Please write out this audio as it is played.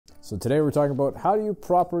So today we're talking about how do you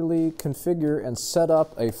properly configure and set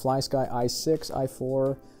up a FlySky i6,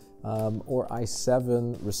 i4, or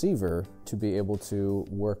i7 receiver to be able to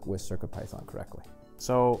work with CircuitPython correctly.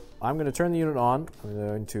 So I'm going to turn the unit on. I'm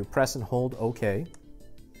going to press and hold OK.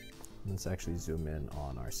 Let's actually zoom in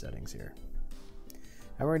on our settings here.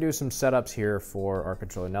 And we're going to do some setups here for our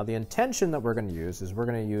controller. Now the intention that we're going to use is we're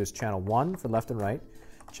going to use channel 1 for left and right,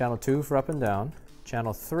 channel 2 for up and down,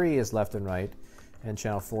 channel 3 is left and right, and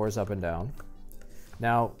channel 4 is up and down.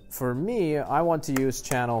 Now for me, I want to use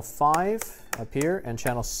channel 5 up here and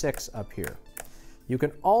channel 6 up here. You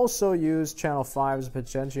can also use channel 5 as a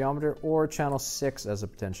potentiometer or channel 6 as a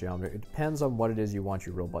potentiometer. It depends on what it is you want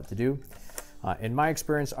your robot to do. In my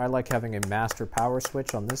experience, I like having a master power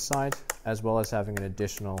switch on this side, as well as having an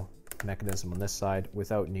additional mechanism on this side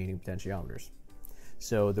without needing potentiometers.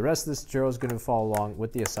 So the rest of this tutorial is going to follow along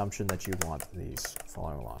with the assumption that you want these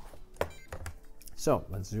following along. So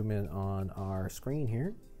let's zoom in on our screen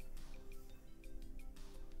here.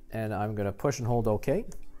 And I'm going to push and hold OK.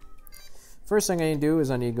 First thing I need to do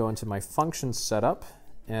is I need to go into my function setup,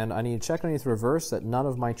 and I need to check underneath reverse that none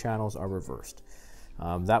of my channels are reversed.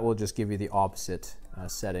 That will just give you the opposite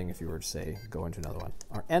setting if you were to say go into another one.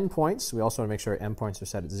 Our endpoints, we also want to make sure our endpoints are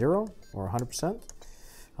set at 0 or 100%.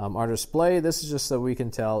 Our display, this is just so we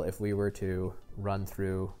can tell if we were to run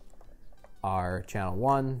through our channel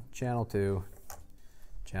 1, channel 2,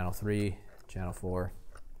 channel 3, channel 4,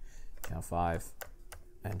 channel 5,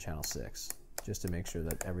 and channel 6, just to make sure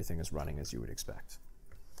that everything is running as you would expect.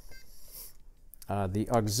 The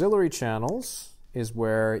auxiliary channels is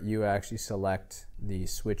where you actually select the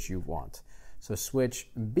switch you want. So switch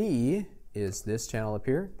B is this channel up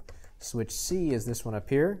here, switch C is this one up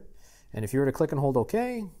here, and if you were to click and hold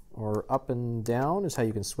OK, or up and down is how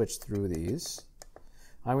you can switch through these.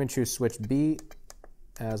 I'm going to choose switch B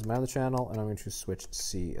as my other channel, and I'm going to choose switch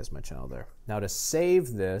C as my channel there. Now to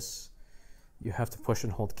save this, you have to push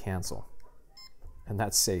and hold cancel, and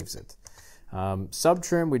that saves it.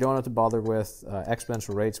 Subtrim we don't have to bother with.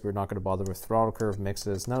 Exponential rates we're not going to bother with. Throttle curve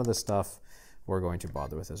mixes, none of this stuff we're going to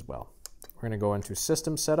bother with as well. We're going to go into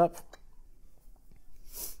system setup.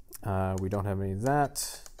 We don't have any of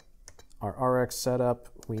that. Our RX setup,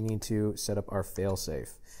 we need to set up our failsafe.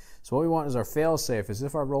 So what we want is our failsafe is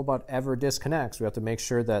if our robot ever disconnects, we have to make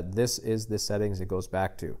sure that this is the settings it goes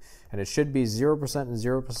back to. And it should be 0% and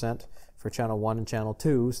 0% for channel 1 and channel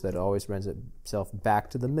 2, so that it always runs itself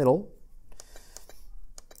back to the middle.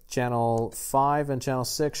 Channel 5 and channel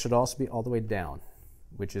 6 should also be all the way down,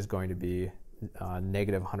 which is going to be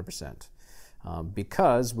negative 100%,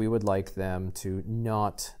 because we would like them to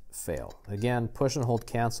not fail. Again, push and hold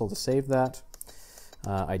cancel to save that.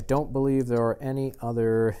 I don't believe there are any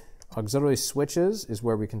other auxiliary switches is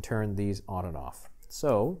where we can turn these on and off.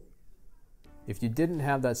 So if you didn't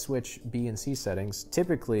have that switch B and C settings,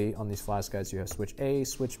 typically on these FlySkys you have switch A,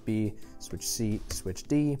 switch B, switch C, switch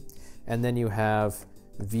D, and then you have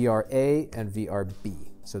VRA and VRB.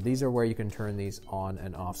 So these are where you can turn these on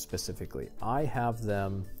and off specifically. I have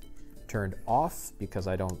them turned off because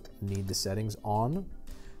I don't need the settings on.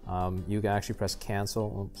 You can actually press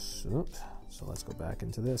cancel. Oops. So let's go back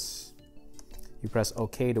into this. You press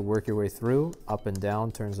OK to work your way through. Up and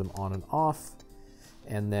down turns them on and off.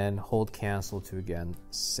 And then hold cancel to again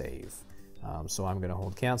save. So I'm going to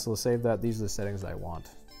hold cancel to save that. These are the settings I want.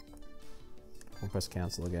 We'll press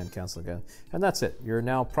cancel again, and that's it. You're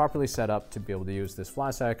now properly set up to be able to use this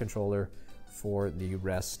FlySky controller for the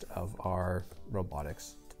rest of our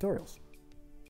robotics tutorials.